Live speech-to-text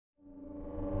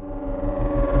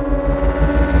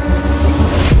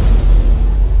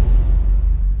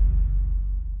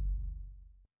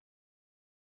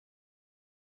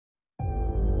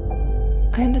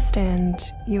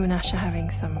understand you and Ash are having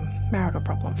some marital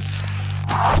problems.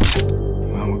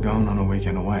 Well, we're going on a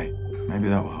weekend away. Maybe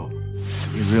that will help.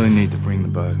 We really need to bring the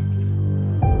bird.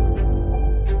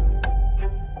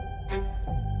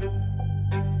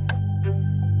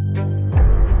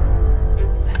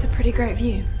 That's a pretty great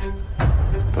view. I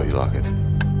thought you liked it.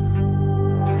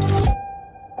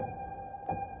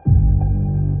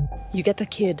 You get the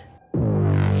kid.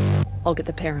 I'll get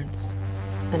the parents.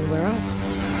 And we're out.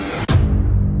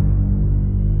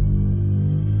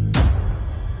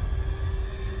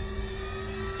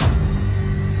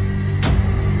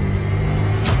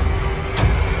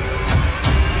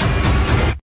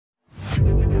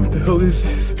 What the hell is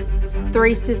this?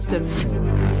 3 systems,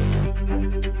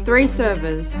 3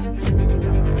 servers,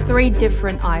 3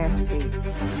 different ISPs.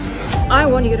 I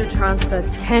want you to transfer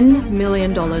 $10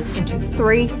 million into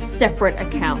 3 separate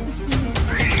accounts. Do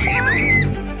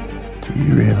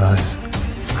you realize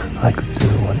I could do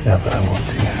whatever I want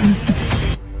to?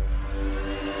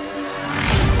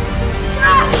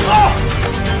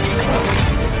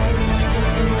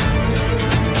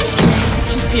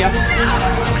 She's here.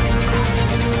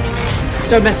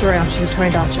 Don't mess around, she's a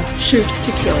trained archer. Shoot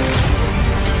to kill.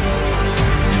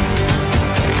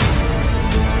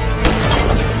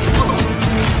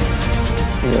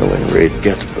 You know, when Reed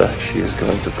gets back, she is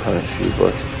going to punish you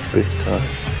both big time.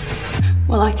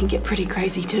 Well, I can get pretty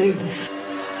crazy too.